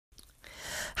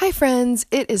Hi friends,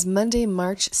 it is Monday,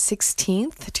 March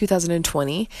 16th,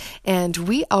 2020, and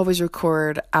we always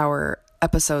record our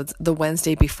episodes the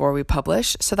Wednesday before we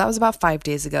publish, so that was about 5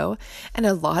 days ago, and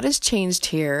a lot has changed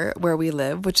here where we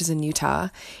live, which is in Utah,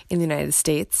 in the United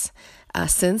States.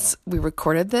 Since we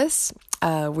recorded this,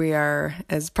 we are,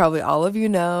 as probably all of you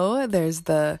know, there's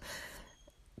the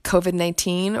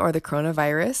COVID-19 or the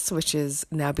coronavirus, which has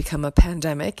now become a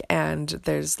pandemic, and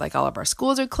there's like all of our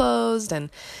schools are closed,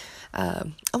 and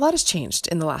a lot has changed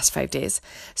in the last 5 days.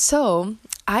 So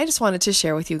I just wanted to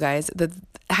share with you guys that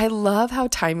I love how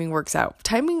timing works out.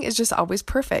 Timing is just always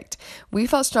perfect. We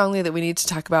felt strongly that we need to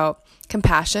talk about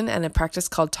compassion and a practice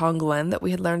called Tonglen that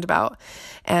we had learned about.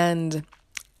 And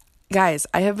guys,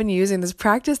 I have been using this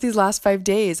practice these last 5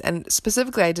 days, and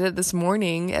specifically I did it this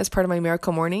morning as part of my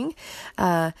miracle morning.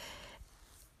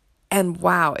 And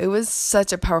wow, it was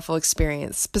such a powerful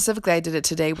experience. Specifically, I did it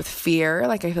today with fear.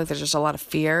 Like, I feel like there's just a lot of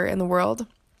fear in the world,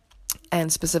 and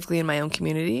specifically in my own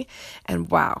community. And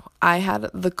wow, I had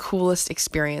the coolest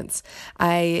experience.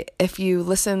 If you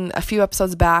listen a few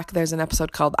episodes back, there's an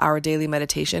episode called Our Daily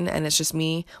Meditation, and it's just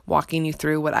me walking you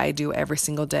through what I do every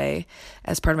single day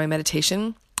as part of my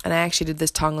meditation. And I actually did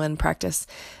this Tonglen practice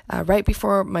right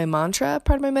before my mantra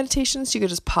part of my meditation. So you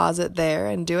could just pause it there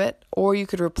and do it. Or you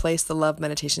could replace the love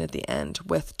meditation at the end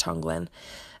with Tonglen.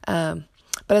 But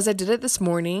as I did it this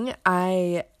morning,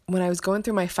 when I was going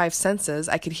through my 5 senses,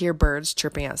 I could hear birds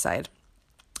chirping outside.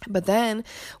 But then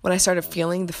when I started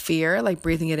feeling the fear, like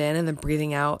breathing it in and then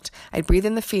breathing out, I'd breathe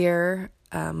in the fear,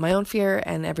 my own fear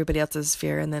and everybody else's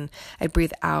fear, and then I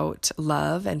breathe out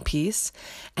love and peace.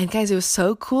 And guys, it was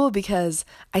so cool because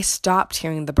I stopped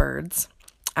hearing the birds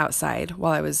outside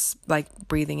while I was like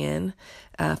breathing in,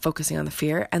 focusing on the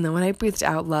fear. And then when I breathed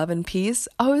out love and peace,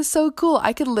 oh, it was so cool.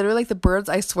 I could literally, like, the birds,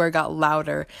 I swear, got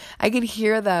louder. I could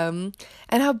hear them,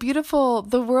 and how beautiful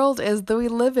the world is that we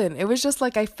live in. It was just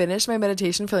like I finished my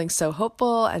meditation feeling so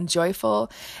hopeful and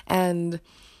joyful, and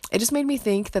it just made me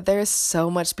think that there is so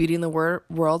much beauty in the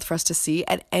world for us to see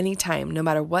at any time, no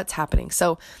matter what's happening.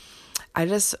 So I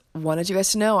just wanted you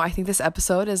guys to know, I think this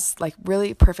episode is like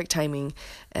really perfect timing,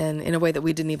 and in a way that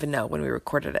we didn't even know when we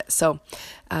recorded it. So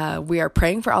we are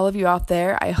praying for all of you out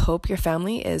there. I hope your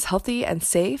family is healthy and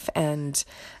safe, and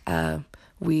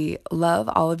we love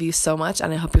all of you so much.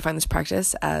 And I hope you find this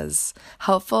practice as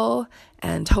helpful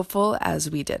and hopeful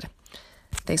as we did.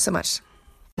 Thanks so much.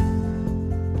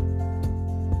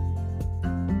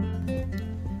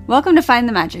 Welcome to Find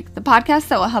the Magic, the podcast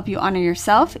that will help you honor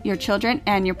yourself, your children,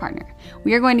 and your partner.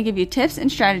 We are going to give you tips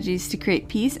and strategies to create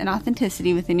peace and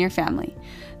authenticity within your family.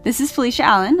 This is Felicia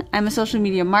Allen. I'm a social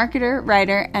media marketer,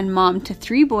 writer, and mom to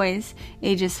 3 boys,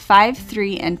 ages 5,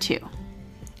 3, and 2.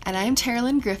 And I'm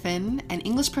Terilyn Griffin, an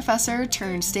English professor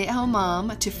turned stay-at-home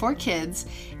mom to 4 kids,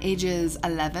 ages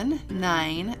 11,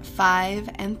 9, 5,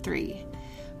 and 3.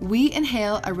 We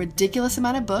inhale a ridiculous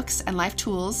amount of books and life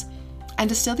tools and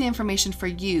distill the information for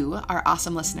you, our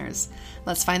awesome listeners.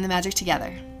 Let's find the magic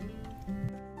together.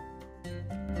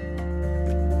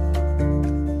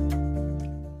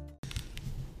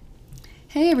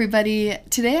 Hey everybody,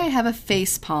 today I have a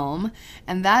face palm,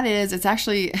 and it's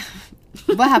actually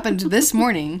what happened this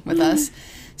morning with us.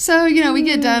 So, we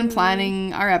get done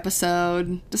planning our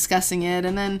episode, discussing it,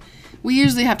 and then we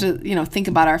usually have to, think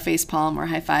about our face palm or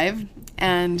high five.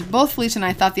 And both Felicia and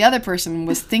I thought the other person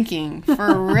was thinking for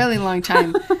a really long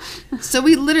time. So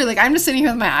we literally, I'm just sitting here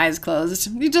with my eyes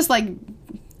closed. You just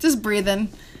breathing.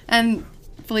 And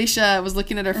Felicia was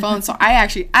looking at her phone. So I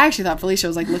actually thought Felicia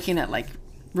was looking at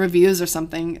reviews or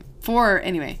something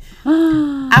anyway.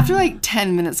 After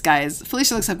 10 minutes, guys,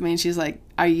 Felicia looks up at me and she's like,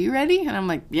 "Are you ready?" And I'm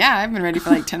like, "Yeah, I've been ready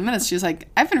for 10 minutes." She's like,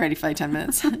 "I've been ready for 10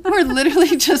 minutes." We're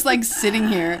literally just sitting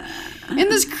here in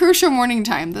this crucial morning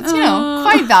time that's,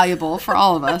 quite valuable for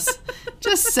all of us.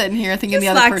 Just sitting here thinking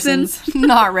just the other person's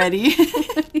not ready.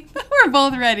 We're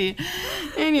both ready.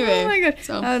 Anyway. Oh my God.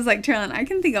 So I was like, Terilyn, I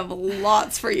can think of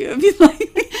lots for you if you'd like.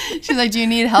 She's like, "Do you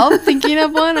need help thinking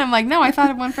of one?" I'm like, "No, I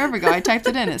thought of one forever ago. I typed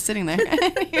it in. It's sitting there."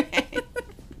 Anyway.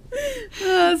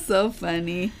 Oh, so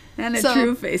funny. And a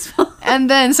true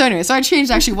facepalm. So I changed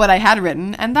actually what I had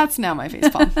written, and that's now my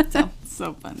facepalm.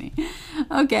 So funny.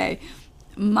 Okay.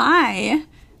 My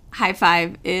high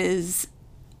five is,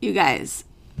 you guys,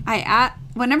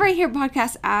 whenever I hear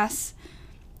podcasts ask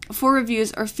for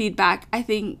reviews or feedback, I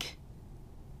think,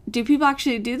 do people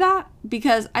actually do that?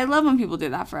 Because I love when people do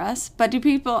that for us. But do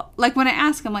people, when I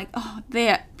ask, I'm like, oh,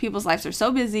 people's lives are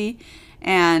so busy.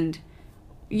 And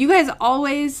you guys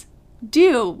always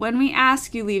do. When we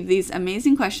ask, you leave these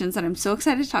amazing questions that I'm so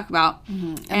excited to talk about.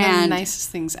 Mm-hmm. And the nicest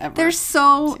things ever. They're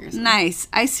so nice.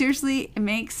 It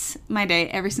makes my day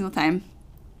every single time.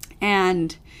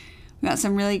 And we got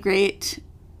some really great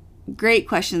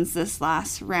questions this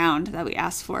last round that we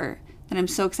asked for that I'm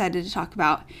so excited to talk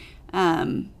about.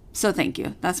 So thank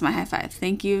you. That's my high five.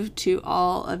 Thank you to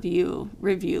all of you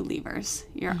review leavers.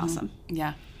 You're awesome.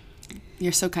 Yeah.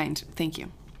 You're so kind. Thank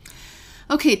you.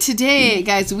 Okay, today,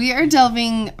 guys, we are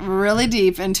delving really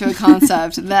deep into a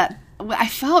concept that I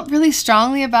felt really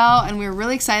strongly about, and we were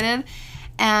really excited.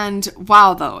 And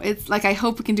wow, though, it's like, I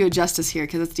hope we can do it justice here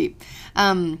because it's deep.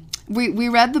 We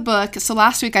read the book. So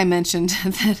last week I mentioned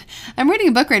that I'm reading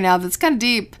a book right now that's kind of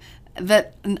deep,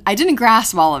 that I didn't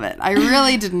grasp all of it. I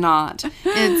really did not.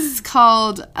 It's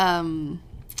called When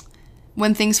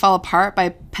Things Fall Apart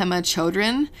by Pema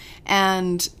Chodron.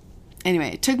 And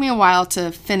anyway, it took me a while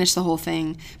to finish the whole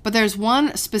thing. But there's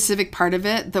one specific part of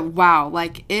it that, wow,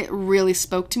 like it really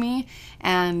spoke to me.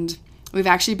 And we've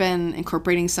actually been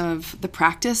incorporating some of the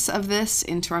practice of this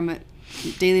into our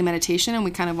daily meditation. And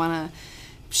we kind of want to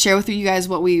share with you guys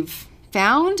what we've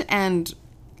found and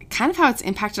kind of how it's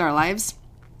impacted our lives.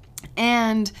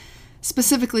 And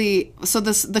specifically, so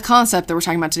the concept that we're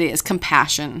talking about today is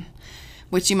compassion,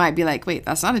 which you might be like, wait,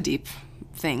 that's not a deep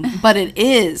thing. But it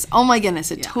is. Oh my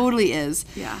goodness, it totally is.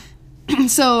 Yeah.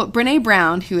 So Brene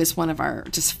Brown, who is one of our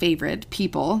just favorite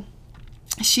people,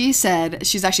 she said,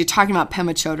 she's actually talking about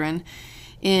Pema Chodron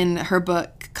in her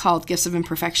book called Gifts of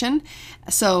Imperfection.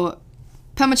 So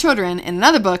Pema Chodron, in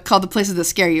another book called The Places That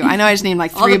Scare You, I know I just named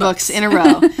like 3 books in a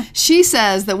row, she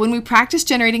says that when we practice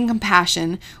generating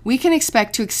compassion, we can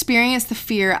expect to experience the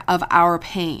fear of our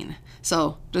pain.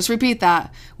 So just repeat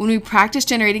that. When we practice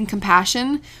generating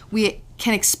compassion, we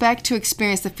can expect to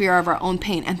experience the fear of our own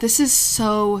pain. And this is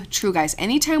so true, guys.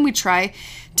 Anytime we try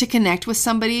to connect with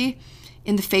somebody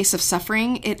in the face of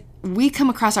suffering, we come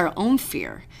across our own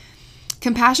fear.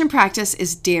 Compassion practice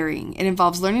is daring. It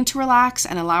involves learning to relax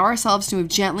and allow ourselves to move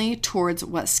gently towards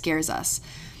what scares us.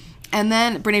 And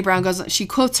then Brene Brown she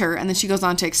quotes her, and then she goes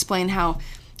on to explain how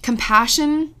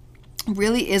compassion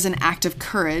really is an act of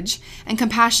courage. And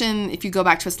compassion, if you go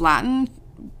back to its Latin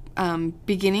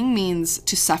beginning, means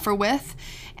to suffer with.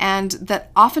 And that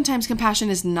oftentimes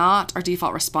compassion is not our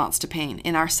default response to pain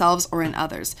in ourselves or in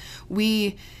others.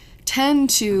 We tend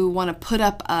to want to put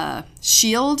up a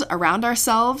shield around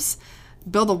ourselves,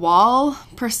 build a wall,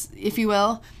 if you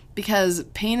will, because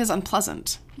pain is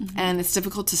unpleasant and it's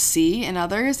difficult to see in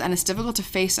others and it's difficult to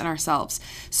face in ourselves.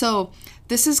 So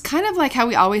this is kind of like how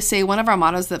we always say, one of our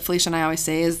mottos that Felicia and I always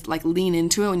say is like, lean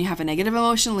into it. When you have a negative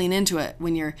emotion, lean into it.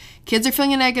 When your kids are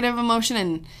feeling a negative emotion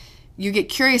and you get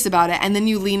curious about it and then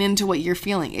you lean into what you're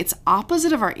feeling. It's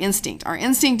opposite of our instinct. Our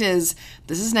instinct is,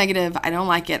 this is negative, I don't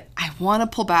like it, I want to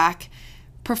pull back,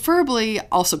 preferably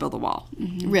also build a wall,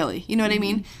 really. You know what I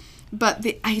mean? But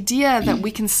the idea that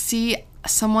we can see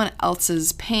someone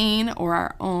else's pain or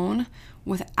our own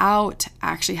without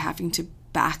actually having to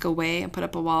back away and put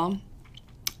up a wall,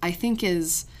 I think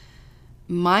is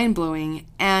mind-blowing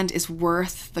and is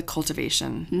worth the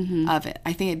cultivation of it.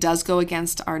 I think it does go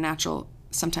against our natural,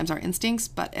 sometimes our instincts,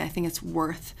 but I think it's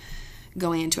worth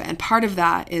going into it. And part of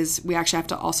that is we actually have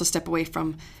to also we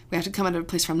have to come at a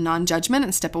place from non-judgment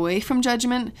and step away from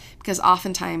judgment, because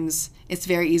oftentimes it's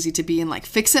very easy to be in like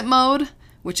fix-it mode,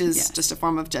 which is just a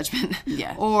form of judgment.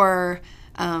 Yes. Or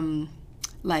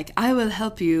like, I will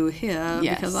help you here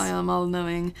because I am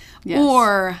all-knowing. Yes.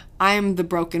 Or I'm the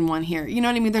broken one here. You know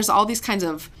what I mean? There's all these kinds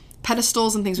of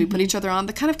pedestals and things we put each other on.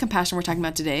 The kind of compassion we're talking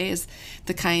about today is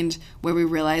the kind where we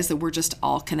realize that we're just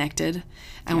all connected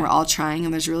and we're all trying,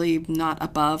 and there's really not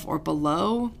above or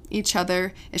below each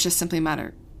other. It's just simply a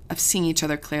matter of seeing each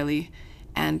other clearly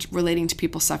and relating to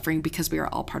people suffering because we are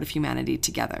all part of humanity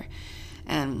together.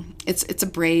 And it's a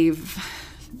brave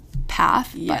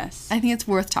path. Yes. But I think it's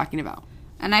worth talking about.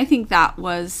 And I think that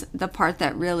was the part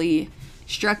that really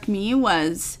struck me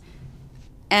was,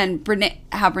 and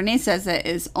how Brene says it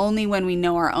is, only when we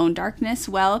know our own darkness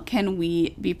well can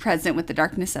we be present with the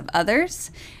darkness of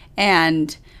others.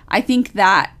 And I think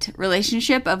that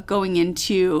relationship of going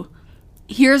into,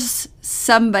 here's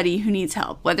somebody who needs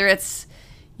help, whether it's,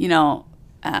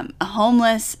 a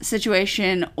homeless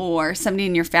situation or somebody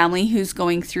in your family who's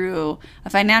going through a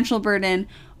financial burden,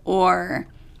 or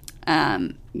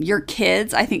your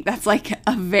kids. I think that's like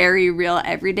a very real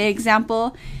everyday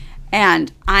example.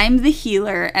 And I'm the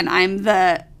healer, and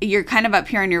you're kind of up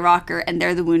here on your rocker and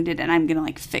they're the wounded, and I'm going to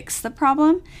like fix the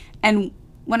problem. And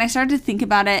when I started to think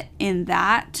about it in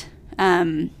that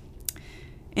way,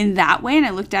 and I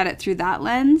looked at it through that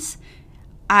lens,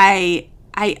 it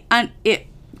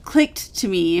clicked to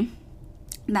me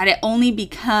that it only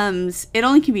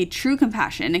can be true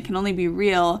compassion. It can only be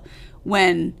real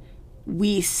when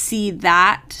we see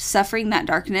that suffering, that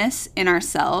darkness in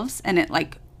ourselves, and it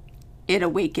like it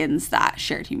awakens that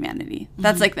shared humanity.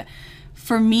 That's like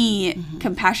for me,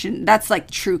 compassion, that's like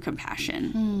true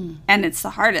compassion. And it's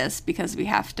the hardest because we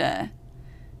have to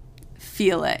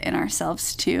feel it in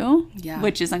ourselves too,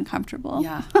 which is uncomfortable.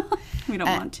 Yeah. We don't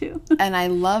want to. And I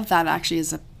love that actually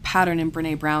is a pattern in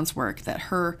Brene Brown's work that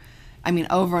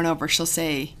over and over, she'll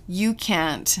say, you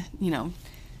can't,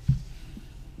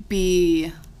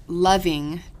 be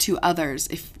loving to others,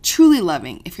 if truly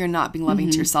loving, if you're not being loving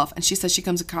to yourself. And she says she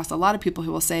comes across a lot of people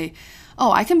who will say,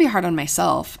 oh, I can be hard on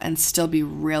myself and still be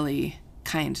really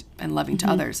kind and loving to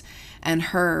others. And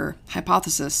her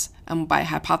hypothesis, and by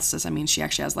hypothesis, I mean she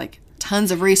actually has like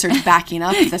tons of research backing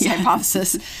up this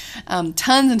hypothesis,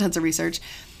 tons and tons of research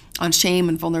on shame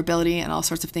and vulnerability and all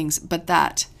sorts of things, but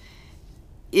that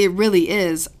it really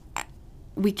is,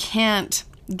 we can't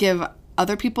give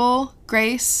other people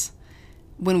grace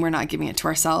when we're not giving it to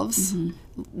ourselves.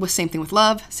 Same thing with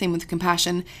love, same with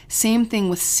compassion, same thing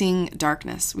with seeing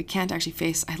darkness. We can't actually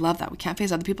face, I love that, we can't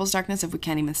face other people's darkness if we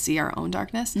can't even see our own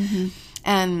darkness.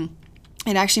 And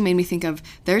it actually made me think of,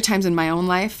 there are times in my own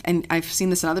life, and I've seen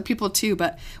this in other people too,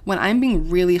 but when I'm being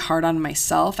really hard on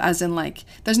myself, as in like,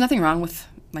 there's nothing wrong with,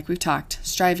 like we've talked,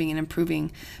 striving and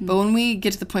improving. But when we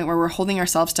get to the point where we're holding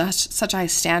ourselves to such a high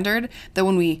standard that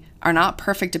when we are not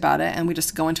perfect about it and we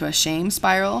just go into a shame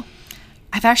spiral,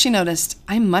 I've actually noticed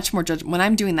I'm much more when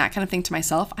I'm doing that kind of thing to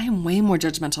myself, I am way more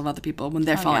judgmental of other people when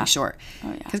they're falling short.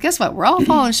 Because guess what? We're all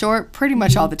falling short pretty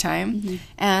much all the time.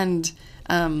 And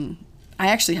I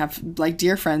actually have like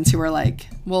dear friends who are like,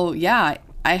 well, yeah,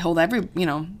 I hold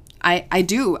I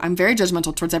do. I'm very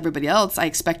judgmental towards everybody else. I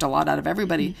expect a lot out of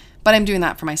everybody, but I'm doing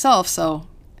that for myself. So,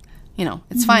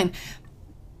 it's fine.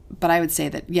 But I would say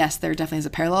that, yes, there definitely is a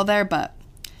parallel there, but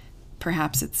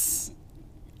perhaps it's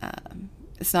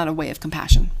not a way of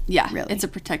compassion. Yeah. Really. It's a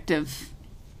protective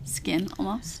skin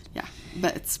almost. Yeah.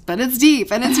 But it's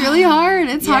deep and it's really hard.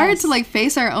 It's hard to like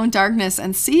face our own darkness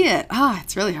and see it.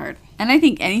 It's really hard. And I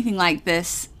think anything like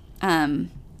this, when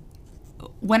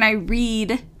I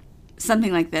read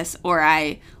something like this, or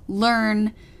I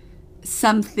learn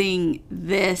something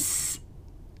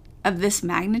of this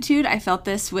magnitude, I felt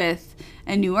this with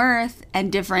A New Earth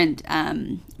and different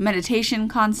meditation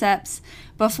concepts.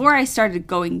 Before I started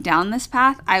going down this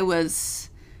path, I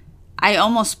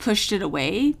almost pushed it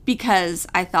away because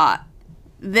I thought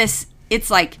it's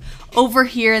like over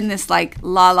here in this like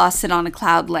sit on a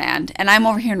cloud land, and I'm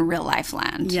over here in real life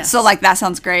land. Yes. So like that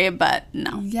sounds great, but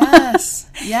no. Yes.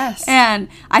 Yes. And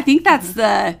I think that's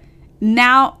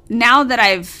now that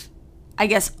I've, I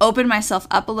guess, opened myself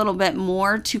up a little bit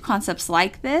more to concepts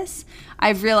like this,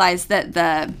 I've realized that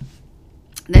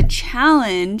the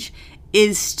challenge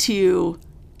is to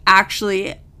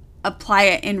actually apply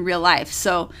it in real life.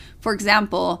 So, for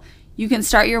example, you can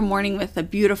start your morning with a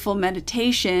beautiful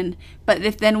meditation, but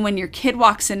if then when your kid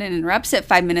walks in and interrupts it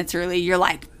 5 minutes early, you're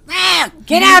like,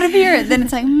 get out of here. Then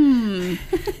it's like,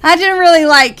 I didn't really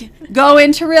like go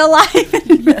into real life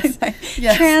and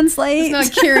translate. It's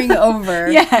not carrying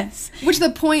over. Yes. Which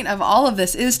the point of all of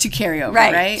this is to carry over,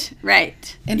 right?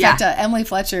 Right. In fact, Emily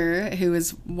Fletcher, who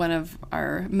is one of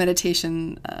our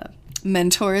meditation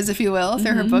mentors, if you will,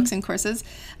 through her books and courses,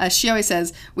 she always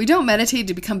says, we don't meditate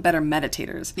to become better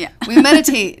meditators. Yeah. We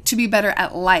meditate to be better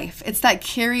at life. It's that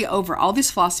carry over. All these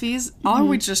philosophies, all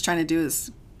we're just trying to do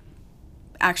is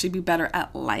actually be better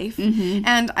at life.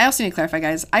 And I also need to clarify,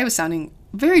 guys, I was sounding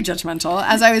very judgmental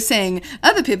as I was saying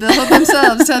other people hold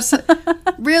themselves.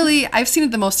 Really, I've seen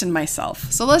it the most in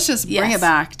myself. So let's just bring it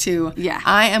back to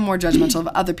I am more judgmental of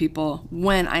other people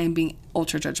when I am being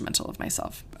ultra judgmental of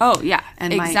myself. Oh, yeah.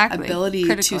 And exactly. my ability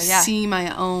Critical, to see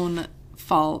my own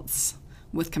faults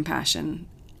with compassion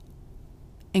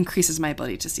increases my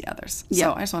ability to see others.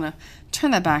 So I just want to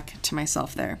turn that back to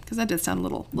myself there, because that did sound a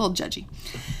little judgy.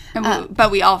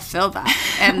 But we all feel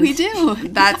that. And we do.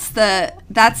 That's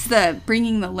the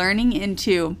bringing the learning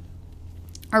into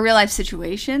our real life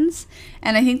situations.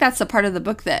 And I think that's the part of the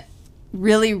book that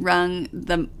really rang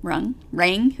the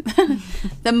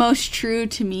most true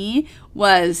to me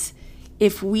was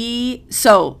we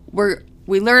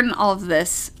learn all of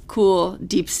this cool,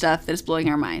 deep stuff that is blowing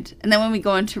our mind. And then when we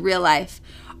go into real life,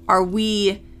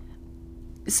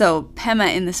 so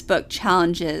Pema in this book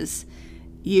challenges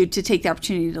you to take the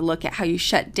opportunity to look at how you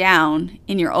shut down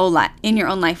in your own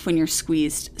life when you're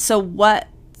squeezed. So what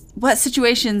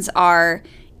situations are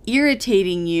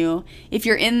irritating you? If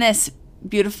you're in this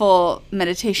beautiful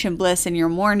meditation bliss in your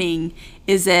morning,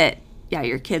 is it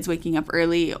your kids waking up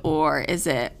early, or is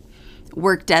it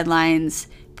work deadlines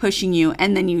pushing you,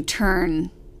 and then you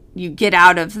get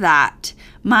out of that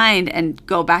mind and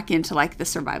go back into like the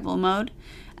survival mode?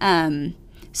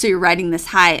 So you're riding this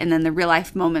high, and then the real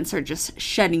life moments are just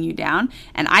shutting you down.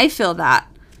 And I feel that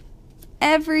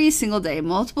every single day,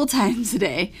 multiple times a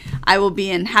day. I will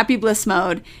be in happy bliss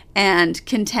mode and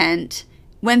content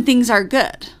when things are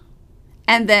good.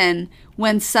 And then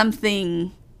when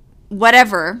something,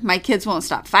 whatever, my kids won't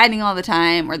stop fighting all the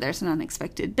time, or there's an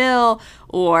unexpected bill,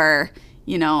 or,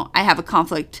 you know, I have a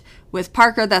conflict with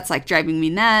Parker that's like driving me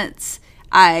nuts.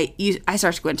 I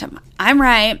start to go into, I'm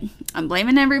right, I'm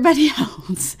blaming everybody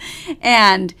else.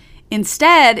 And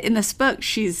instead, in this book,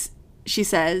 she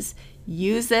says,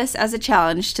 use this as a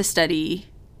challenge to study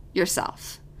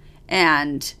yourself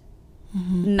and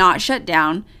not shut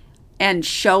down, and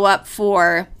show up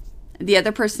for the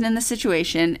other person in the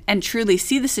situation and truly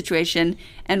see the situation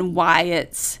and why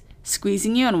it's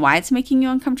squeezing you and why it's making you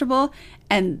uncomfortable.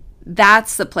 And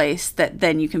that's the place that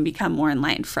then you can become more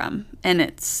enlightened from. And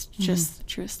it's just the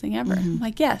truest thing ever.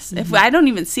 Like, yes, if I don't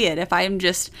even see it, if I'm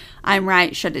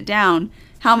right, shut it down,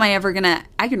 how am I ever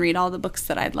I can read all the books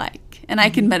that I'd like, and I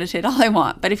can meditate all I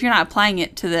want. But if you're not applying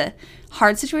it to the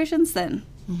hard situations, then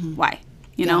why?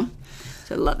 You know?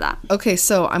 So I love that. Okay,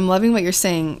 so I'm loving what you're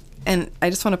saying. And I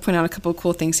just want to point out a couple of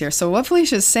cool things here. So what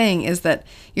Felicia is saying is that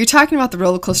you're talking about the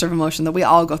roller coaster of emotion that we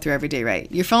all go through every day,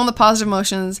 right? You're feeling the positive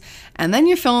emotions, and then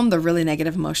you're feeling the really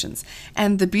negative emotions.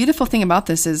 And the beautiful thing about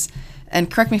this is, and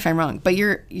correct me if I'm wrong, but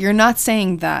you're not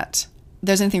saying that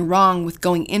there's anything wrong with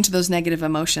going into those negative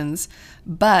emotions,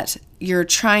 but you're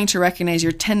trying to recognize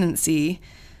your tendency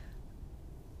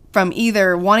from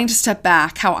either wanting to step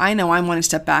back. How I know I'm wanting to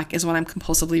step back is when I'm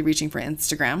compulsively reaching for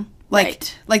Instagram.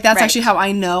 Like that's actually how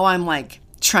I know I'm like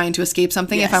trying to escape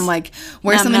something. If I'm like,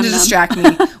 where's something to distract me?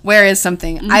 Where is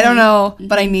something? I don't know,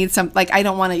 but I need some, like, I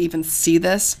don't want to even see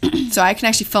this. So I can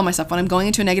actually feel myself when I'm going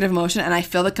into a negative emotion and I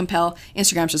feel the compel.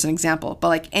 Instagram's just an example, but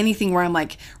like anything where I'm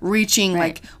like reaching,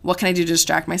 like, what can I do to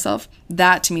distract myself?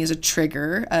 That to me is a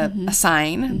trigger, a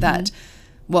sign that,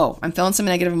 whoa, I'm feeling some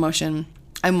negative emotion.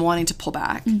 I'm wanting to pull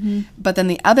back. But then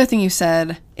the other thing you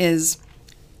said is,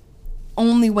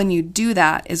 only when you do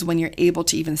that is when you're able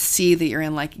to even see that you're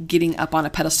in like getting up on a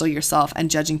pedestal yourself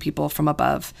and judging people from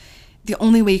above. The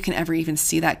only way you can ever even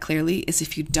see that clearly is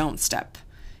if you don't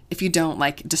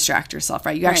like distract yourself,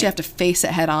 right? You actually have to face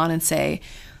it head on and say,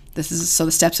 so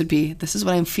the steps would be, this is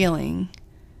what I'm feeling.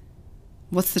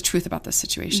 What's the truth about this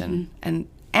situation?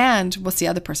 And what's the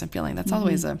other person feeling? That's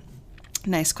always a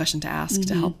nice question to ask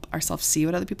to help ourselves see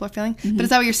what other people are feeling. But is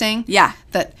that what you're saying? Yeah.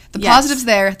 That the positive's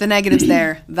there, the negative's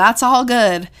there. That's all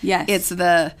good. Yes. It's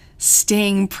the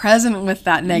staying present with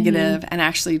that negative and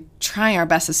actually trying our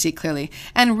best to see it clearly.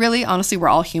 And really, honestly, we're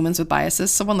all humans with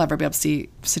biases, so we'll never be able to see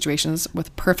situations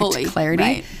with perfect clarity.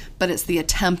 Right. But it's the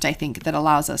attempt, I think, that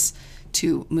allows us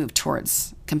to move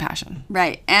towards compassion.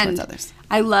 Right. And towards others.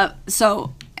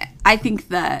 I think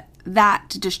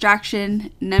that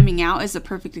distraction, numbing out, is a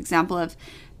perfect example of,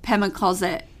 Pema calls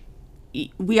it,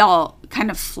 we all kind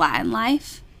of flatten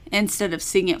life instead of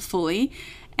seeing it fully.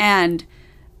 And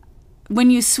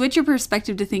when you switch your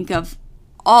perspective to think of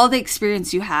all the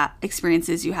experiences you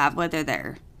have, whether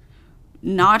they're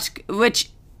not, which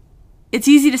it's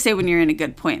easy to say when you're in a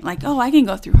good point, like, oh, I can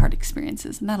go through hard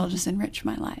experiences and that'll just enrich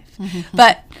my life.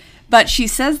 But she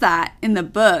says that in the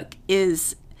book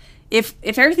is, if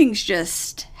everything's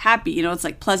just happy, you know, it's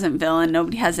like Pleasantville and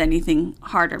nobody has anything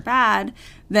hard or bad,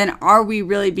 then are we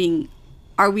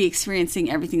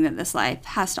experiencing everything that this life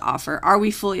has to offer? Are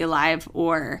we fully alive,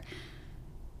 or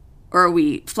are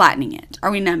we flattening it?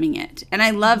 Are we numbing it? And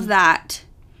I love that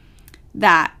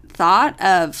thought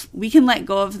of, we can let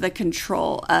go of the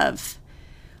control of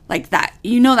like that,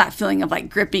 you know, that feeling of like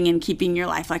gripping and keeping your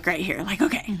life like right here, like,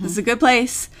 okay, this is a good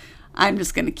place. I'm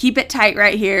just going to keep it tight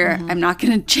right here. I'm not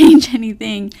going to change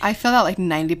anything. I feel that like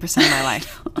 90% of my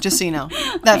life, just so you know.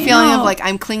 That feeling of like,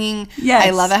 I'm clinging. Yes. I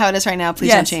love it how it is right now.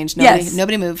 Please don't change.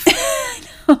 Nobody move.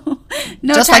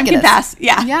 No just time like can pass.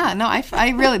 Yeah. Yeah. No, I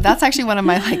really, that's actually one of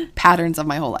my like patterns of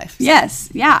my whole life. So. Yes.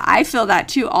 Yeah. I feel that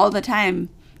too all the time.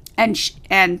 And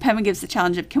Pema gives the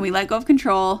challenge of, can we let go of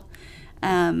control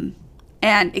and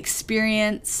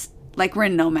experience like we're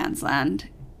in no man's land?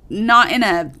 I'm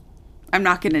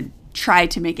not going to try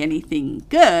to make anything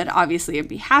good, obviously, and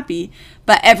be happy,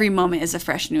 but every moment is a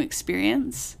fresh new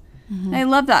experience. I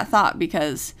love that thought,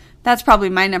 because that's probably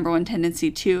my number one tendency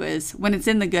too, is when it's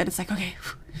in the good, it's like, okay,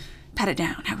 pat it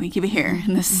down. How can we keep it here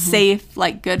in this safe,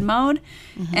 like, good mode?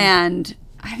 And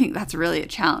I think that's really a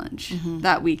challenge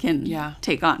that we can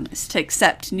take on, is to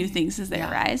accept new things as they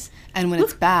arise. And when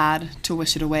it's bad, to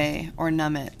wish it away or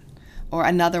numb it. Or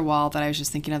another wall that I was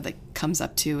just thinking of that comes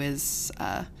up too is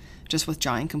just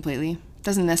withdrawing completely.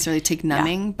 Doesn't necessarily take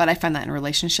numbing, but I find that in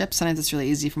relationships, sometimes it's really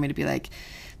easy for me to be like,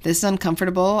 this is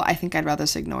uncomfortable. I think I'd rather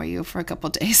just ignore you for a couple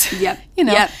of days. Yep. You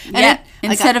know? Yep. And Yep.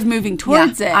 like, Instead of moving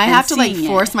towards it. I and have to like seeing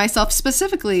force it. myself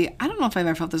specifically. I don't know if I've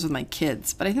ever felt this with my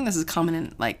kids, but I think this is common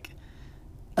in like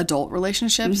adult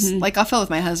relationships. Mm-hmm. Like I'll feel with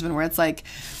my husband where it's like,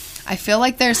 I feel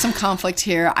like there's some conflict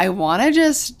here. I want to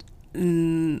just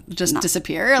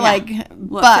disappear. Like,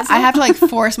 but I have to like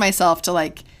force myself to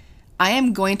like, I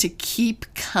am going to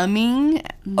keep coming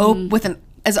with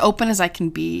as open as I can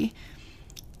be,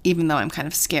 even though I'm kind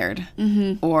of scared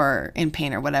or in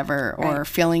pain or whatever, or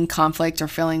feeling conflict or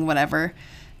feeling whatever.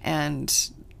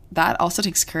 And that also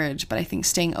takes courage. But I think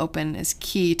staying open is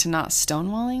key to not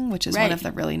stonewalling, which is one of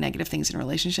the really negative things in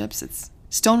relationships.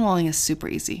 Stonewalling is super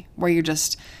easy, where I'm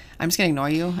just going to ignore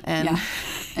you and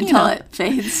until it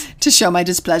fades. To show my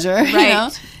displeasure. Right. You know?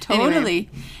 Totally. Anyway.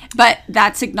 But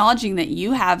that's acknowledging that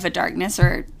you have a darkness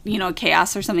or,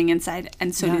 chaos or something inside.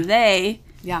 And so do they.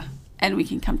 Yeah. And we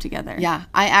can come together. Yeah.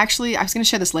 I was going to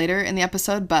share this later in the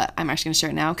episode, but I'm actually going to share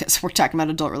it now because we're talking about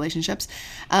adult relationships.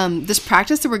 This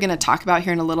practice that we're going to talk about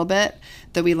here in a little bit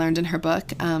that we learned in her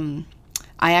book,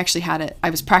 I actually had it. I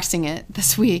was practicing it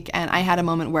this week, and I had a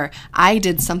moment where I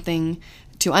did something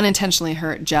to unintentionally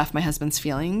hurt Jeff, my husband's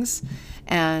feelings,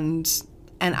 and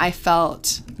I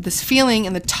felt this feeling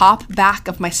in the top back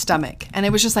of my stomach, and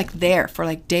it was just like there for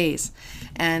like days,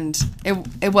 and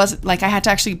it was like I had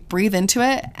to actually breathe into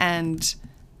it and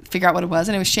figure out what it was,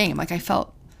 and it was shame. Like I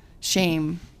felt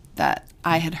shame that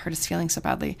I had hurt his feelings so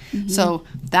badly. Mm-hmm. So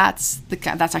that's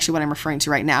actually what I'm referring to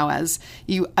right now as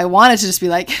I wanted to just be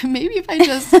like, maybe if I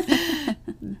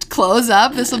just close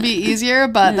up, this will be easier,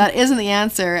 but that isn't the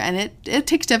answer. And it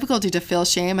takes difficulty to feel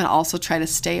shame and also try to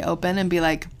stay open and be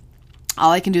like,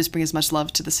 all I can do is bring as much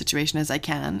love to the situation as I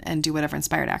can and do whatever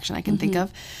inspired action I can think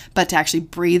of. But to actually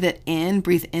breathe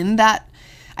in that,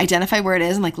 identify where it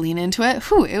is and like lean into it.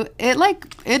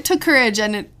 It took courage,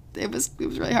 and it was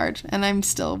really hard, and I'm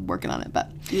still working on it. But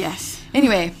yes.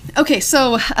 Anyway, okay,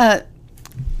 so Pema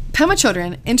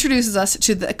Chodron introduces us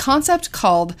to the concept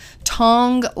called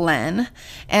Tonglen,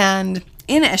 and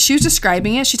in it, as she was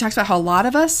describing it, she talks about how a lot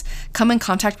of us come in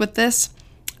contact with this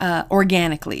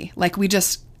organically, like we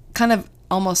just kind of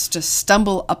almost just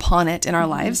stumble upon it in our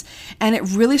lives, and it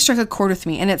really struck a chord with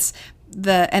me. And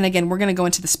and again, we're going to go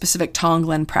into the specific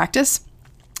Tonglen practice.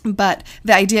 But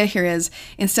the idea here is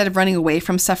instead of running away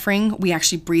from suffering, we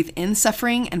actually breathe in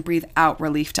suffering and breathe out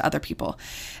relief to other people.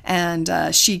 And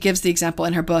she gives the example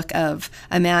in her book of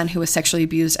a man who was sexually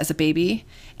abused as a baby.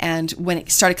 And when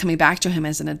it started coming back to him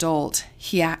as an adult,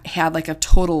 he had like a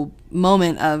total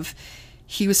moment of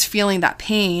he was feeling that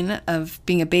pain of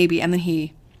being a baby. And then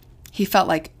he felt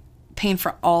like pain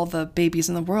for all the babies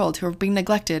in the world who are being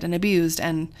neglected and abused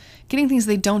and getting things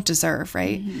they don't deserve,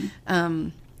 right?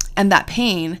 And that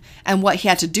pain and what he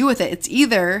had to do with it, it's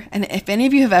either, and if any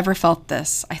of you have ever felt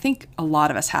this, I think a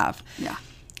lot of us have,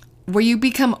 where you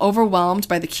become overwhelmed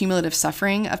by the cumulative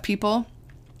suffering of people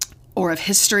or of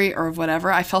history or of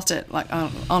whatever. I felt it, like,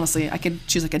 honestly, I could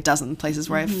choose like a dozen places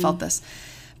where I've felt this.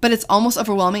 But it's almost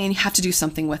overwhelming, and you have to do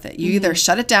something with it. You either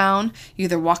shut it down, you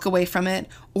either walk away from it,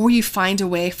 or you find a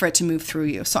way for it to move through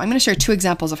you. So I'm going to share 2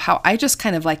 examples of how I just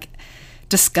kind of like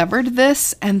discovered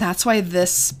this, and that's why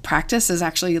this practice is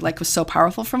actually like was so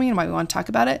powerful for me and why we want to talk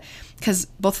about it, because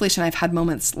both Felicia and I have had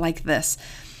moments like this.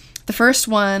 The first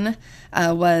one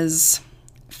was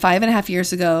 5.5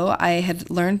 years ago. I had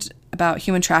learned about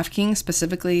human trafficking,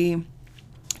 specifically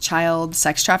child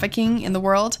sex trafficking in the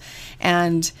world,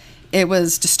 and it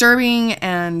was disturbing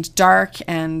and dark,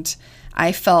 and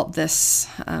I felt this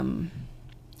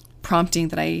prompting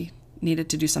that I needed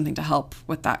to do something to help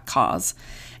with that cause.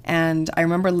 And I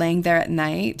remember laying there at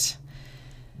night.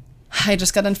 I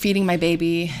just got done feeding my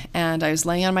baby, and I was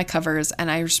laying on my covers,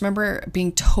 and I just remember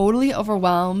being totally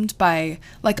overwhelmed by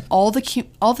like all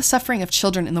the suffering of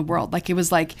children in the world. Like it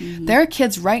was like there are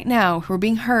kids right now who are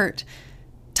being hurt,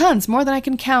 tons more than I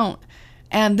can count,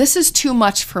 and this is too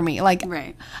much for me. Like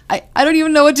I don't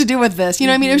even know what to do with this. You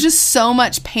know what I mean? It was just so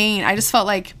much pain. I just felt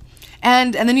like,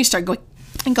 and then you start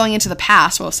going into the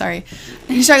past. Well, sorry.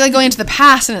 You start like going into the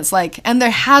past, and it's like, and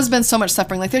there has been so much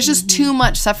suffering. Like there's just too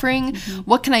much suffering.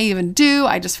 What can I even do?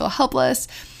 I just feel helpless.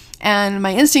 And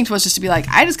my instinct was just to be like,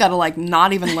 I just got to like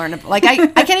not even learn. Like I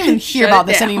can't even hear about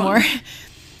this anymore.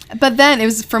 But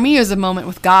then for me, it was a moment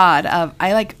with God of,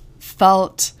 I like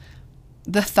felt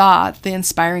the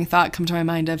inspiring thought come to my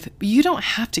mind of, you don't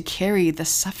have to carry the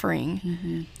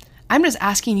suffering. I'm just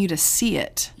asking you to see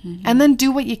it and then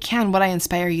do what you can, what I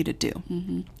inspire you to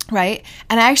do. Right?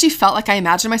 And I actually felt like I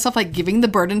imagined myself like giving the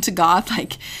burden to God.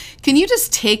 Like, can you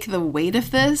just take the weight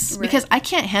of this? Right. Because I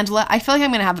can't handle it. I feel like I'm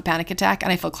going to have a panic attack,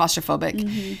 and I feel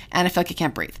claustrophobic, and I feel like I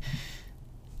can't breathe.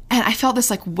 And I felt this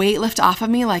like weight lift off of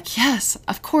me, like, yes,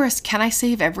 of course. Can I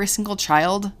save every single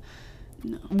child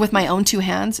with my own 2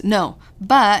 hands? No.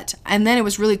 But, and then it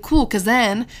was really cool because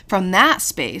then from that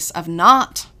space of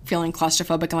not feeling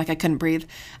claustrophobic and like I couldn't breathe,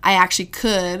 I actually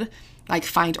could like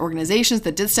find organizations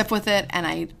that did stuff with it. And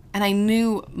I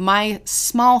knew my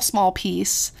small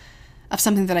piece of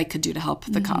something that I could do to help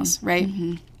the cause, right?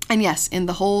 And yes, in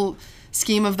the whole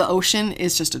scheme of the ocean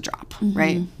is just a drop,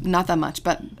 right? Not that much.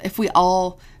 But if we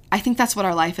all, I think that's what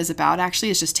our life is about, actually,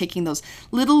 is just taking those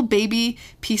little baby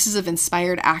pieces of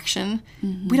inspired action.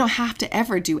 We don't have to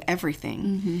ever do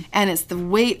everything. And it's the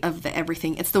weight of the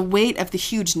everything. It's the weight of the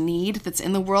huge need that's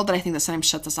in the world that I think that sometimes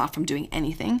shuts us off from doing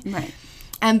anything. Right.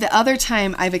 And the other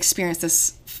time I've experienced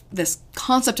this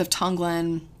concept of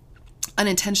Tonglen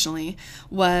unintentionally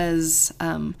was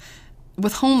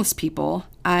with homeless people.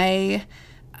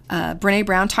 Brene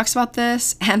Brown talks about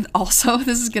this, and also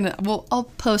this is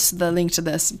I'll post the link to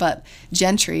this, but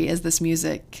Gentry is this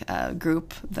music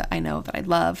group that I know that I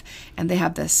love, and they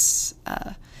have this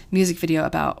music video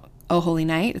about Oh Holy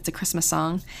Night. It's a Christmas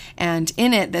song, and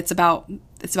in it, it's about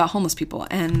homeless people.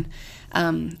 And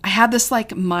I had this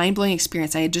like mind-blowing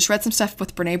experience. I had just read some stuff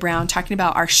with Brene Brown talking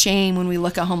about our shame when we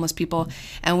look at homeless people,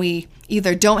 and we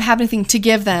either don't have anything to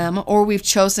give them, or we've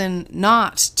chosen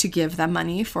not to give them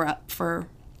money for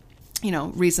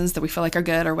reasons that we feel like are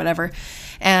good or whatever.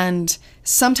 And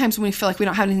sometimes when we feel like we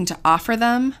don't have anything to offer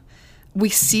them, we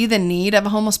see the need of a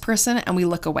homeless person and we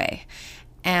look away.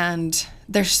 And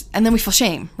then we feel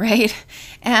shame, right?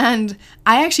 And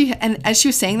and as she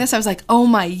was saying this, I was like, oh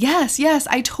my, yes,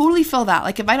 I totally feel that.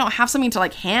 Like if I don't have something to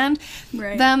like hand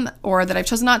them, or that I've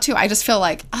chosen not to, I just feel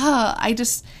like,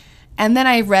 and then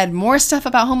I read more stuff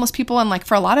about homeless people, and like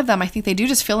for a lot of them, I think they do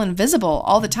just feel invisible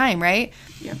all the time, right?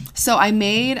 Yeah. So I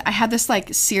had this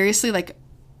like seriously like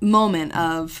moment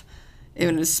of,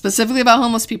 it was specifically about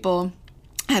homeless people.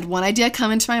 I had one idea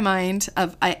come into my mind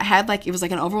it was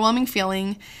like an overwhelming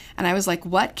feeling, and I was like,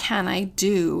 what can I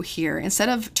do here? Instead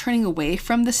of turning away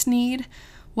from this need,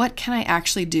 what can I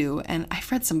actually do? And I've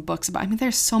read some books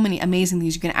there's so many amazing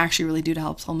things you can actually really do to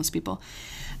help homeless people.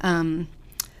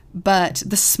 But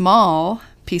the small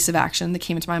piece of action that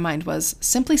came into my mind was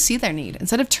simply see their need.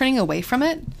 Instead of turning away from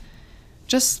it,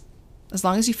 just as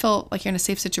long as you feel like you're in a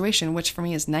safe situation, which for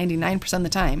me is 99% of the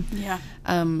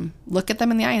time, look at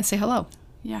them in the eye and say hello.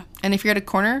 Yeah. And if you're at a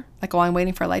corner, like while I'm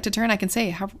waiting for a light to turn, I can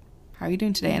say, how are you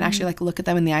doing today? And actually like look at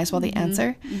them in the eyes while they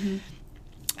answer.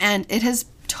 And it has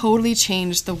totally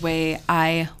changed the way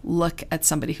I look at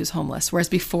somebody who's homeless. Whereas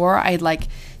before I'd like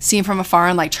see him from afar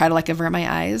and like try to like avert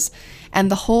my eyes. And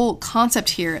the whole concept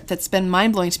here that's been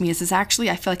mind blowing to me is this actually,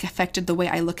 I feel like affected the way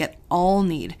I look at all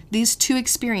need. These two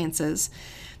experiences,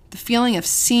 the feeling of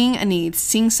seeing a need,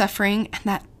 seeing suffering, and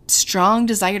that strong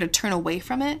desire to turn away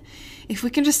from it. If we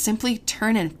can just simply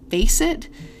turn and face it,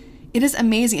 it is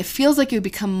amazing. It feels like it would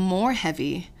become more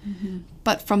heavy.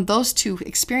 But from those two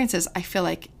experiences, I feel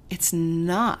like it's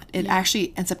not. It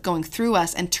actually ends up going through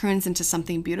us and turns into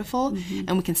something beautiful,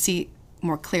 and we can see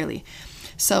more clearly.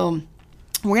 So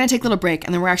we're going to take a little break,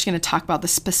 and then we're actually going to talk about the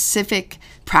specific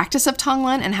practice of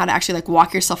Tonglen and how to actually like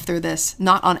walk yourself through this,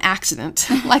 not on accident,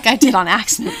 like I did on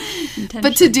accident,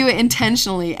 but to do it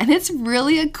intentionally. And it's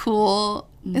really a cool,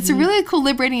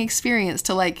 liberating experience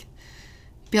to like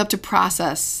be able to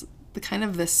process the kind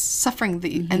of this suffering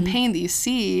that and pain that you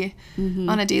see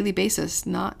on a daily basis,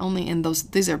 not only in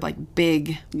these are like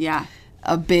big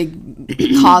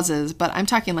causes, but I'm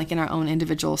talking like in our own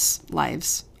individual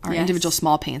lives, our individual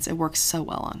small pains. It works so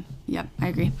well on. Yep, I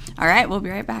agree. All right, we'll be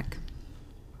right back.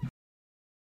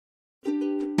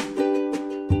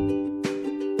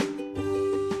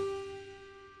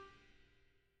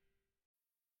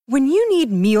 When you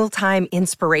need mealtime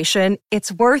inspiration, it's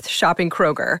worth shopping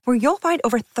Kroger, where you'll find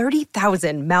over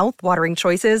 30,000 mouth-watering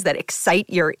choices that excite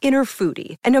your inner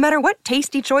foodie. And no matter what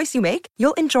tasty choice you make,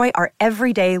 you'll enjoy our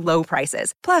everyday low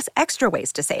prices, plus extra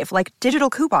ways to save, like digital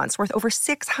coupons worth over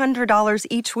 $600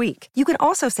 each week. You can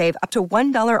also save up to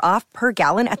 $1 off per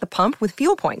gallon at the pump with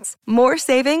fuel points. More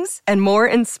savings and more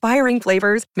inspiring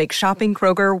flavors make shopping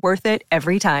Kroger worth it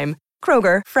every time.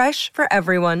 Kroger, fresh for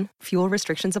everyone. Fuel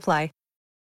restrictions apply.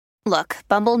 Look,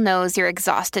 Bumble knows you're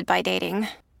exhausted by dating.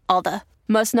 All the,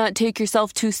 must not take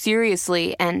yourself too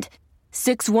seriously, and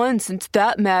 6'1" since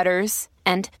that matters,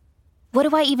 and what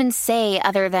do I even say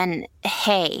other than,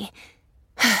 hey?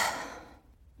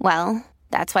 Well,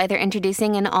 that's why they're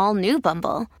introducing an all-new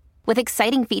Bumble, with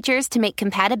exciting features to make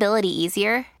compatibility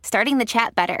easier, starting the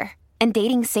chat better, and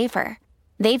dating safer.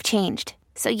 They've changed,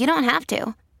 so you don't have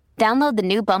to. Download the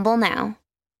new Bumble now.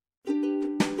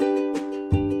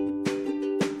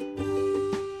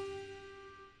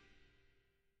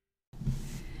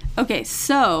 Okay,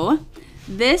 so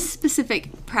this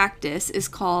specific practice is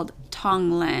called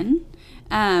Tonglen,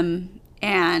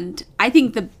 and I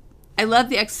think I love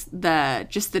the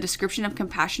description of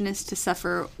compassion is to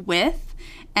suffer with,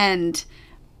 and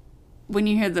when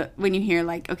you hear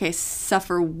like, okay,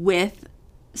 suffer with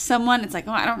someone, it's like,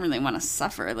 oh, I don't really want to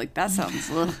suffer. Like, that sounds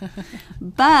a little,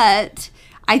 but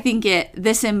I think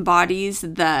this embodies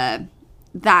that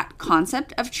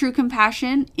concept of true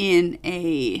compassion in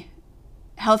a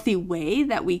healthy way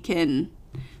that we can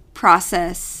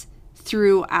process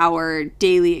through our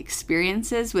daily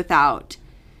experiences without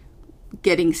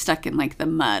getting stuck in like the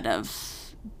mud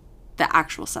of the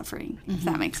actual suffering, if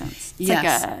that makes sense. It's like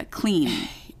a clean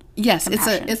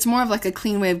compassion. It's more of like a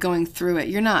clean way of going through it.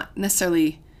 You're not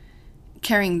necessarily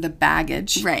carrying the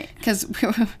baggage. Right. Because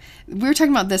we were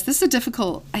talking about this. This is a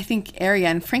difficult, I think, area.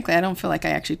 And frankly, I don't feel like I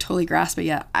actually totally grasp it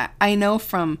yet. I know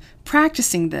from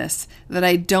practicing this that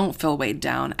I don't feel weighed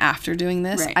down after doing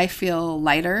this. Right. I feel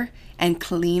lighter and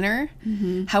cleaner.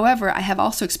 Mm-hmm. However, I have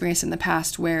also experienced in the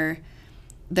past where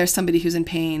there's somebody who's in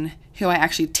pain who I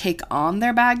actually take on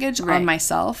their baggage on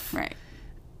myself. Right.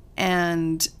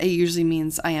 And it usually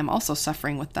means I am also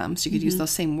suffering with them. So you could use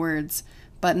those same words,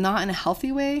 but not in a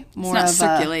healthy way. More it's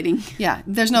not circulating.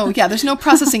 There's no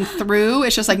processing through.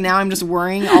 It's just like now I'm just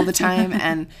worrying all the time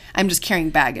and I'm just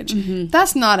carrying baggage. Mm-hmm.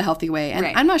 That's not a healthy way. And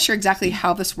I'm not sure exactly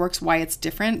how this works, why it's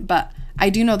different, but I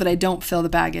do know that I don't feel the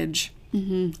baggage,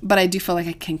 but I do feel like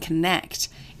I can connect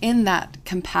in that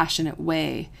compassionate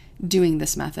way doing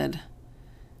this method.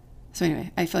 So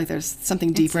anyway, I feel like there's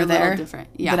something deeper there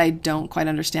that I don't quite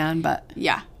understand, but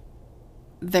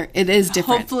it is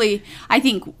different. Hopefully, I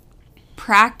think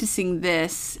practicing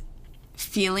this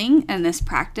feeling and this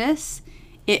practice,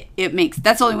 it makes,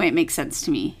 that's the only way it makes sense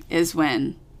to me is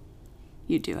when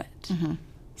you do it. Mm-hmm.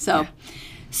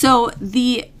 So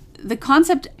the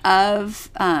concept of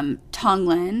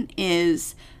Tonglen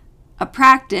is a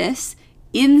practice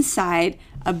inside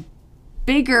a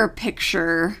bigger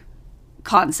picture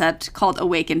concept called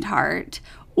awakened heart,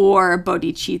 or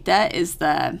bodhicitta is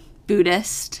the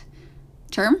Buddhist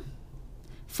term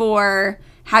for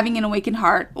having an awakened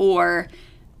heart, or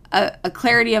a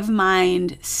clarity of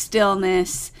mind,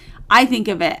 stillness. I think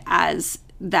of it as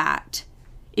that.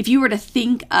 If you were to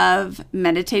think of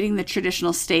meditating, the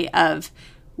traditional state of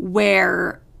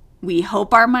where we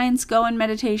hope our minds go in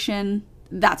meditation,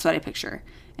 that's what I picture.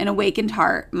 An awakened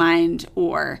heart, mind,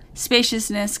 or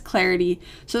spaciousness, clarity.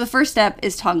 So the first step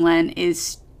is Tonglen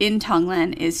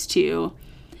is to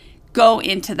go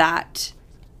into that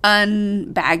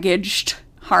unbaggaged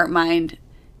heart, mind,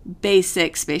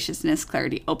 basic spaciousness,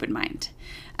 clarity, open mind.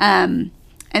 And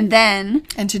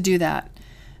to do that,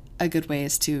 a good way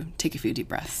is to take a few deep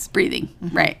breaths. Breathing,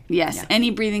 right? Yes, yeah.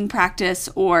 Any breathing practice,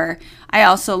 or I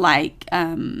also like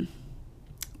body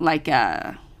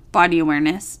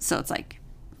awareness. So it's like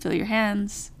feel your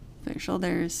hands, feel your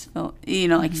shoulders,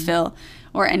 feel,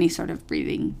 or any sort of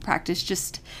breathing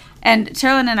practice. And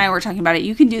Sherilyn and I were talking about it.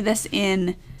 You can do this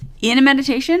in a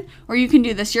meditation, or you can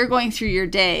do this. You're going through your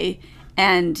day,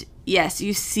 and yes,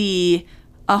 you see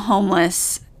a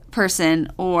homeless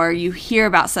person, or you hear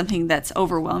about something that's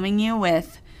overwhelming you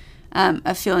with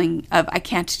a feeling of, I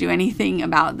can't do anything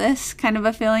about this kind of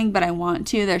a feeling, but I want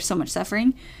to. There's so much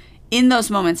suffering. In those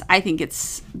moments, I think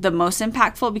it's the most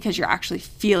impactful because you're actually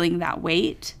feeling that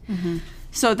weight. Mm-hmm.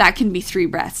 So that can be 3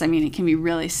 breaths. I mean, it can be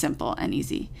really simple and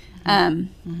easy. And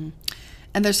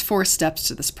there's 4 steps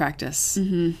to this practice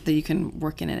that you can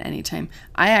work in at any time.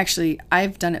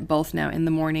 I've done it both now in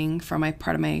the morning for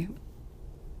part of my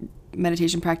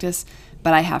meditation practice,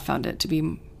 but I have found it to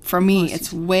be, for me,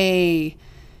 it's way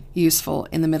useful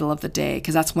in the middle of the day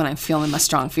because that's when I'm feeling my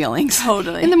strong feelings.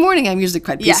 Totally. In the morning, I'm usually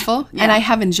quite peaceful, and I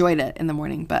have enjoyed it in the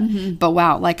morning. But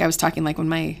wow, like I was talking, like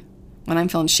when I'm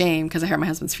feeling shame because I hurt my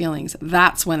husband's feelings,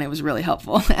 that's when it was really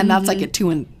helpful, and that's like at 2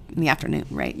 in the afternoon,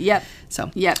 right? Yep.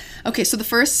 So yep. Okay, so the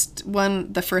first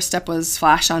step was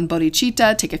flash on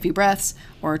bodhicitta, take a few breaths,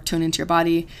 or tune into your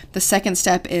body. The second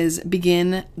step is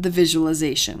begin the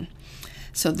visualization.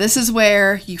 So this is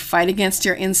where you fight against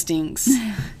your instincts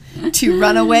to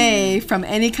run away from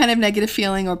any kind of negative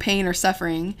feeling or pain or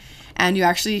suffering. And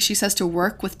she says to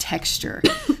work with texture.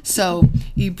 So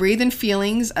you breathe in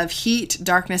feelings of heat,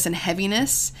 darkness, and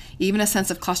heaviness, even a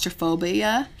sense of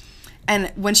claustrophobia.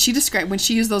 And when she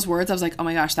used those words, I was like, oh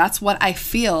my gosh, that's what I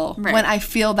feel when I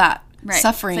feel that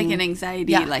suffering. It's like an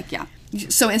anxiety,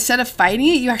 So instead of fighting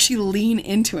it, you actually lean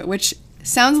into it, which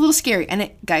sounds a little scary. And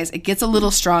it gets a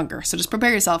little stronger. So just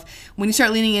prepare yourself. When you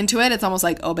start leaning into it, it's almost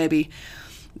like, oh baby,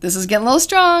 this is getting a little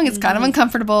strong. It's kind of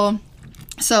uncomfortable.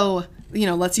 So,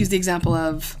 let's use the example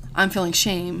of I'm feeling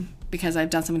shame because I've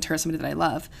done something to hurt somebody that I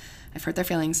love. I've hurt their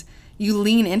feelings. You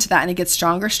lean into that and it gets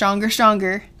stronger, stronger,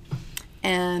 stronger.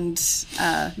 And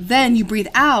then you breathe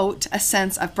out a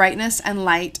sense of brightness and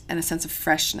light and a sense of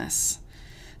freshness.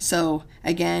 So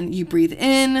again, you breathe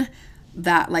in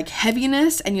that like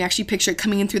heaviness and you actually picture it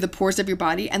coming in through the pores of your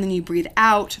body, and then you breathe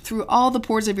out through all the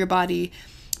pores of your body,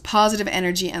 positive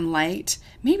energy and light.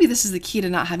 Maybe this is the key to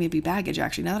not having it be baggage,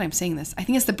 actually, now that I'm saying this. I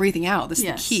think it's the breathing out. This is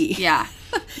the key. Yeah.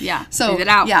 Yeah. So, breathe it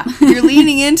out. Yeah. You're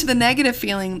leaning into the negative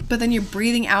feeling, but then you're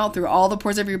breathing out through all the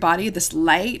pores of your body, this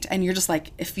light, and you're just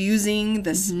like effusing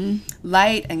this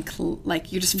light and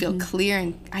like you just feel clear.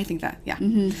 And I think that,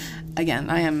 again,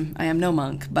 I am no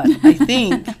monk, but I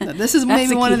think that this is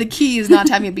maybe one of the keys not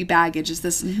to having it be baggage is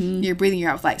this, you're breathing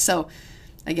your out with light. So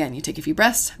again, you take a few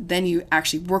breaths, then you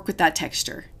actually work with that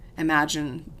texture.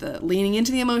 Imagine the leaning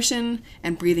into the emotion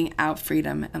and breathing out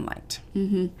freedom and light.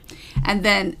 And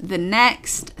then the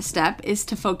next step is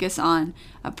to focus on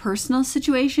a personal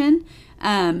situation,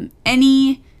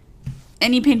 any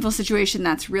painful situation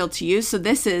that's real to you. So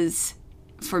this is,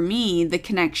 for me, the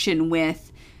connection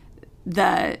with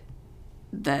the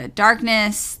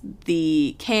darkness,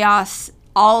 the chaos,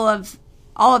 all of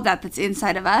that's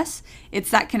inside of us.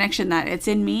 It's that connection that it's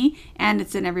in me and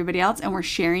it's in everybody else, and we're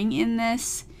sharing in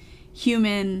this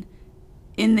human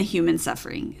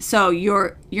suffering. So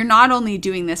you're not only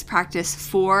doing this practice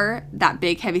for that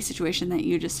big heavy situation that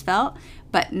you just felt,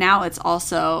 but now it's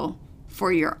also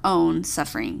for your own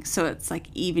suffering. So it's like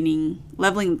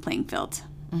leveling the playing field.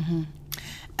 And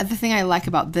the thing I like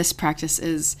about this practice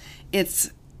is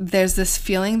there's this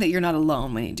feeling that you're not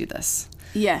alone when you do this.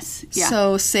 Yes. Yeah.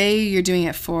 So say you're doing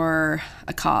it for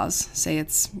a cause. Say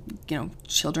it's,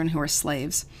 children who are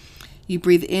slaves. You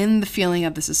breathe in the feeling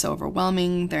of this is so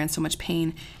overwhelming, they're in so much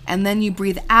pain, and then you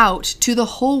breathe out to the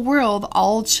whole world,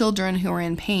 all children who are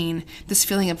in pain, this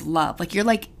feeling of love. Like you're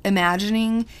like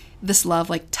imagining this love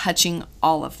like touching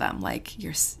all of them. Like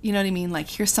you know what I mean? Like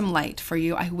here's some light for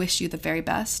you. I wish you the very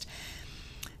best.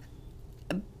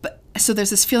 But so there's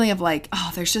this feeling of like,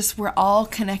 we're all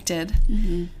connected.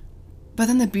 But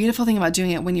then the beautiful thing about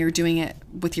doing it when you're doing it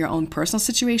with your own personal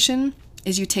situation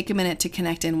is you take a minute to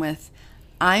connect in with,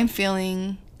 I'm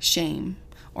feeling shame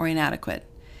or inadequate.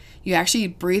 You actually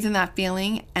breathe in that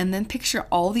feeling and then picture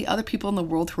all the other people in the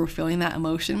world who are feeling that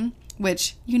emotion,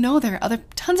 which there are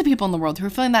tons of people in the world who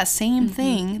are feeling that same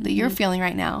thing that you're feeling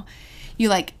right now. You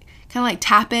like kind of like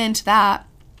tap into that,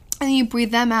 and then you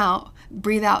breathe out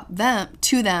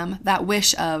to them that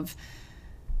wish of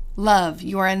love,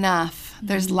 you are enough,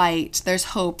 there's light, there's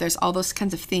hope, there's all those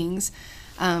kinds of things.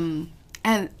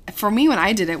 And for me, when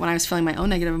I did it, when I was feeling my own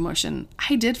negative emotion,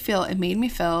 it made me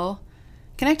feel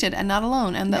connected and not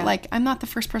alone. And that like, I'm not the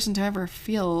first person to ever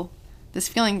feel this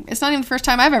feeling. It's not even the first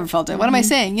time I've ever felt it. What am I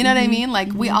saying? You know what I mean?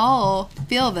 Like we all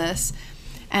feel this,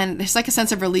 and there's like a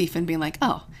sense of relief in being like,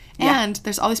 and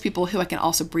there's all these people who I can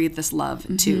also breathe this love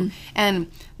to.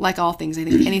 And like all things, I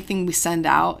think anything we send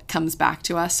out comes back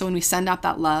to us. So when we send out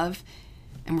that love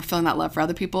and we're feeling that love for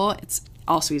other people, it's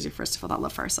also easier for us to feel that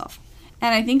love for ourselves.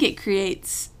 And I think it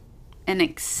creates an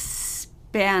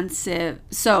expansive.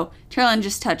 So Carolyn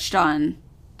just touched on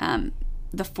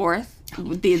the fourth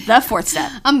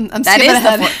step. I'm skipping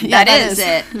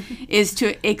ahead. Is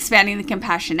to expanding the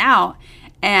compassion out,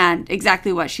 and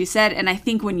exactly what she said. And I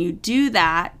think when you do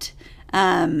that,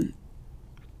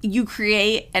 you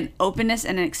create an openness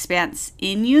and an expanse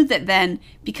in you that then,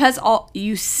 because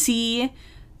you see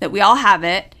that we all have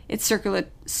it, it's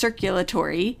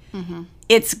circulatory.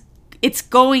 It's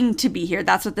going to be here.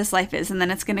 That's what this life is. And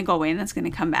then it's going to go away and it's going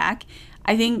to come back.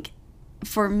 I think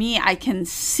for me, I can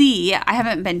see, I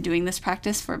haven't been doing this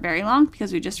practice for very long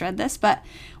because we just read this, but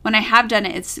when I have done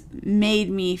it, it's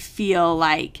made me feel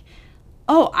like,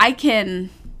 I can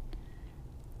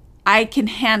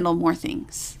handle more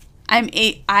things.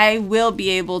 I will be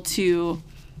able to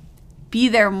be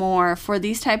there more for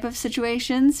these type of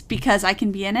situations because I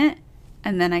can be in it,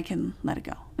 and then I can let it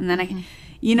go. And then I can,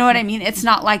 you know what I mean? It's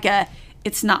not like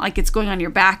it's going on your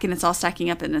back and it's all stacking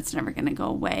up and it's never going to go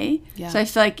away. Yeah. So I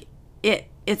feel like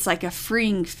it's like a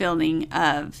freeing feeling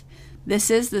of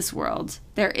this is this world.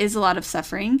 There is a lot of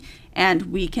suffering, and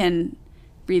we can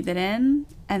breathe it in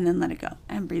and then let it go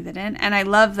and breathe it in. And I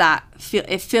love that.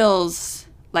 It feels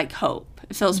like hope.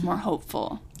 It feels more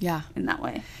hopeful. Yeah. In that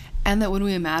way. And that when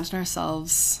we imagine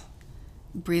ourselves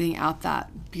breathing out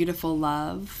that beautiful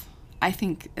love, I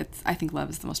think love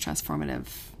is the most transformative,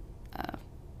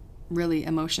 really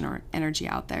emotion or energy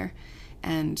out there.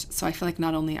 And so I feel like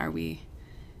not only are we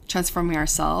transforming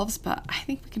ourselves, but I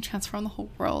think we can transform the whole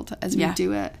world as we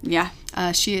do it. Yeah.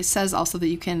 She says also that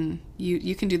you can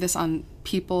do this on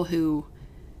people who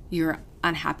you're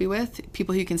unhappy with,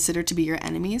 people who you consider to be your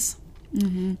enemies.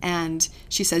 And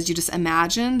she says you just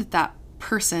imagine that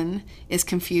person is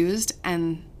confused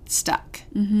and stuck.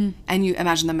 And you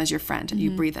imagine them as your friend. And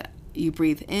you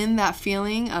breathe in that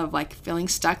feeling of like feeling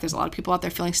stuck. There's a lot of people out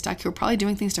there feeling stuck who are probably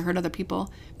doing things to hurt other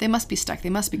people. They must be stuck. They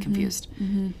must be confused.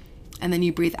 And then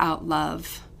you breathe out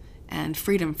love and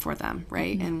freedom for them,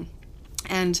 right?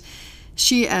 And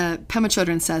she, Pema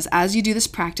Chodron says, as you do this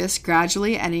practice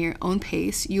gradually and at your own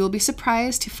pace, you will be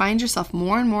surprised to find yourself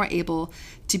more and more able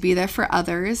to be there for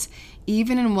others,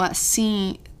 even in what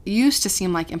used to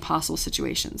seem like impossible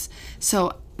situations.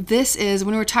 So this is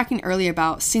when we were talking earlier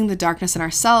about seeing the darkness in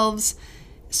ourselves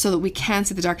so that we can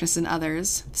see the darkness in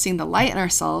others, seeing the light in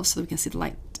ourselves so that we can see the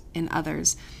light in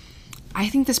others. I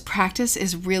think this practice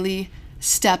is really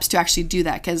steps to actually do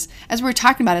that, because as we were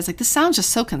talking about it, it's like, this sounds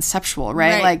just so conceptual,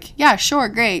 right? Like, yeah, sure,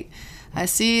 great, I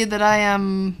see that I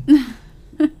am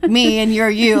me and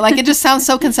you're you. Like, it just sounds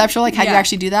so conceptual. Like, how do you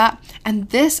actually do that? And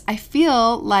this, I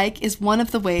feel like, is one of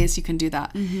the ways you can do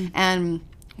that. And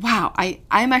wow,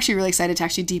 I'm actually really excited to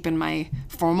actually deepen my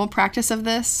formal practice of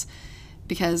this,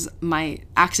 because my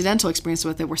accidental experiences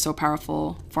with it were so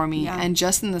powerful for me. And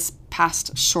just in this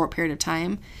past short period of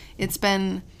time, it's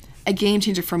been a game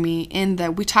changer for me, in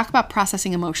that we talk about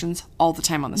processing emotions all the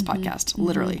time on this podcast,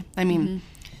 literally. I mean,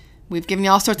 we've given you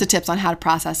all sorts of tips on how to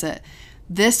process it.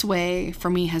 This way,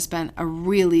 for me, has been a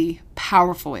really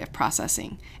powerful way of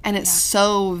processing. And it's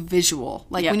so visual.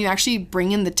 Like, when you actually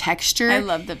bring in the texture. I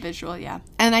love the visual,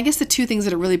 And I guess the two things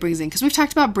that it really brings in, because we've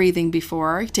talked about breathing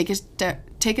before. Take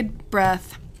a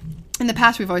breath. In the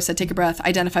past, we've always said, take a breath,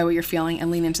 identify what you're feeling,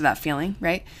 and lean into that feeling,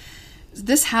 right?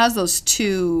 This has those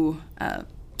two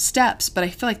steps, but I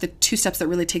feel like the two steps that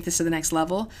really take this to the next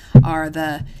level are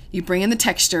you bring in the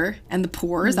texture and the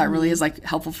pores. That really is like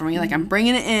helpful for me. Like, I'm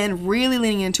bringing it in, really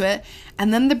leaning into it,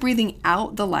 and then the breathing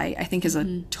out the light, I think, is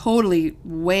a totally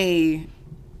way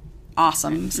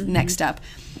awesome next step,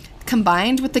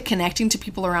 combined with the connecting to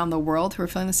people around the world who are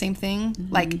feeling the same thing.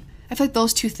 Like, I feel like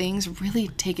those two things really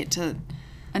take it to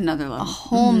another level, a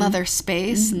whole nother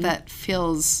space that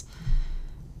feels,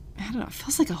 I don't know, it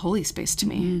feels like a holy space to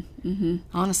me.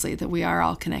 Honestly, that we are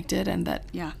all connected, and that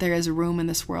there is room in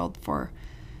this world for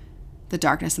the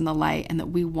darkness and the light, and that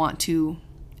we want to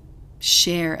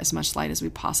share as much light as we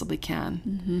possibly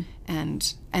can.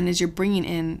 And as you're bringing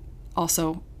in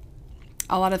also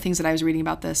a lot of things that I was reading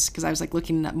about this, because I was like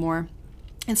looking up more,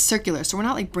 it's circular. So we're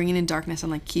not like bringing in darkness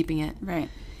and like keeping it. Right.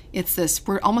 It's this,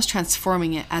 we're almost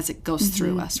transforming it as it goes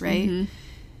through us, right?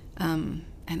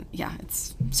 And yeah,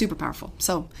 it's super powerful.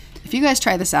 So if you guys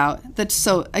try this out,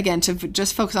 so again, to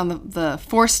just focus on the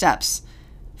 4 steps,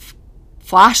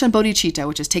 flash on bodhicitta,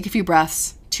 which is take a few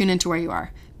breaths, tune into where you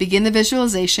are. Begin the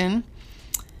visualization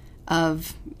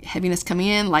of heaviness coming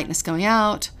in, lightness going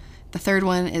out. The third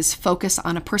one is focus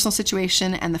on a personal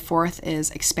situation. And the fourth is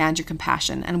expand your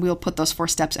compassion. And we'll put those 4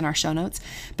 steps in our show notes.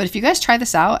 But if you guys try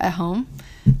this out at home,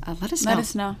 let us know. Let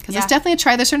us know. Because it's definitely a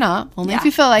try this or not. Only if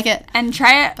you feel like it. And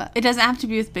try it. But it doesn't have to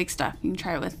be with big stuff. You can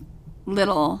try it with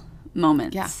little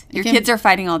moments. Yeah. Your kids are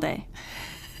fighting all day.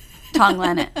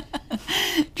 Tonglen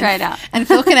it. Try it out. And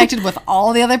feel connected with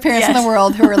all the other parents in the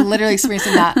world who are literally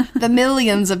experiencing that. The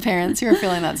millions of parents who are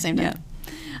feeling that at the same time.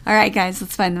 All right, guys,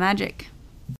 let's find the magic.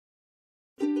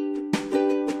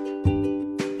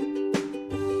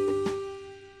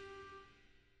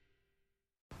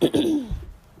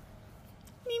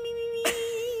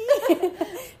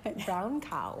 Brown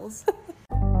cows.